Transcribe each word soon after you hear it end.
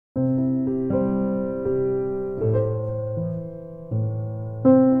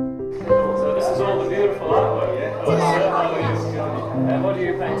What are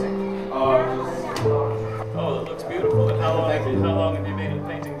you painting? Oh, it looks beautiful. And how long have you been at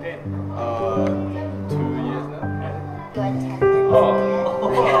painting pen? 2 years now. Oh.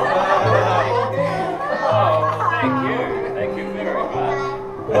 Oh, thank you. Thank you very much.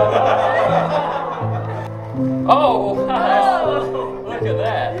 Oh, look at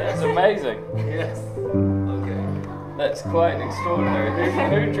that. That's amazing. Yes. Okay. That's quite extraordinary.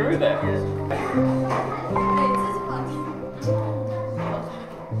 Who drew that?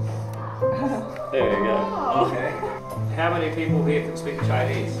 There you go. Okay. How many people here can speak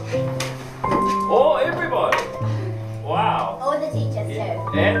Chinese? Oh, everybody! Wow. All the teachers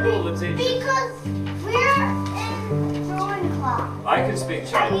too. And all the teachers. Because we're in drawing class. I can speak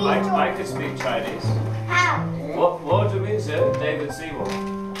Chinese. I can speak Chinese. How? What do you mean, sir? David Seymour.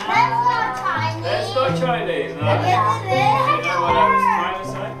 That's not Chinese. That's not Chinese. No. Yes, it is. You know what I was trying to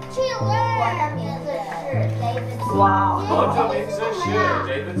say? She learned. What means a shirt, David Seymour. Wow. What means a shirt,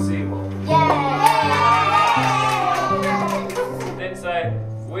 David Seymour. Then say,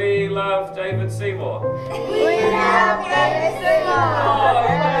 we love David Seymour. We love David Seymour. Oh,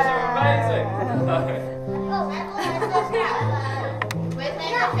 you guys are amazing.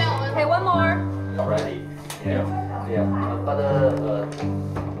 Okay, one more. Already. Yeah. But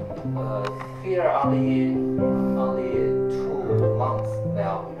here only 2 months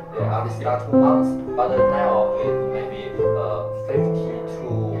now. Yeah, only start 2 months. But now it maybe 50 to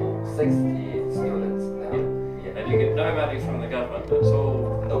 60 students now. Yeah. And you get no money from the government. It's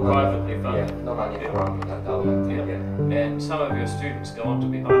all privately funded. Yeah, no money from the government. Yeah. And some of your students go on to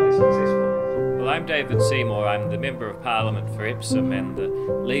be highly successful. Well, I'm David Seymour. I'm the Member of Parliament for Epsom and the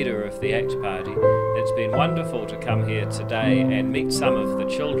leader of the ACT Party. It's been wonderful to come here today and meet some of the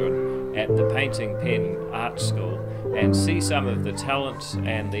children at the Painting Pen Art School and see some of the talent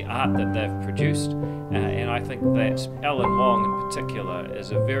and the art that they've produced. And I think that Alan Wong in particular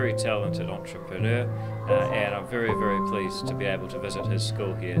is a very talented entrepreneur, and I'm very, very pleased to be able to visit his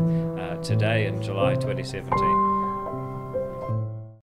school here today in July 2017.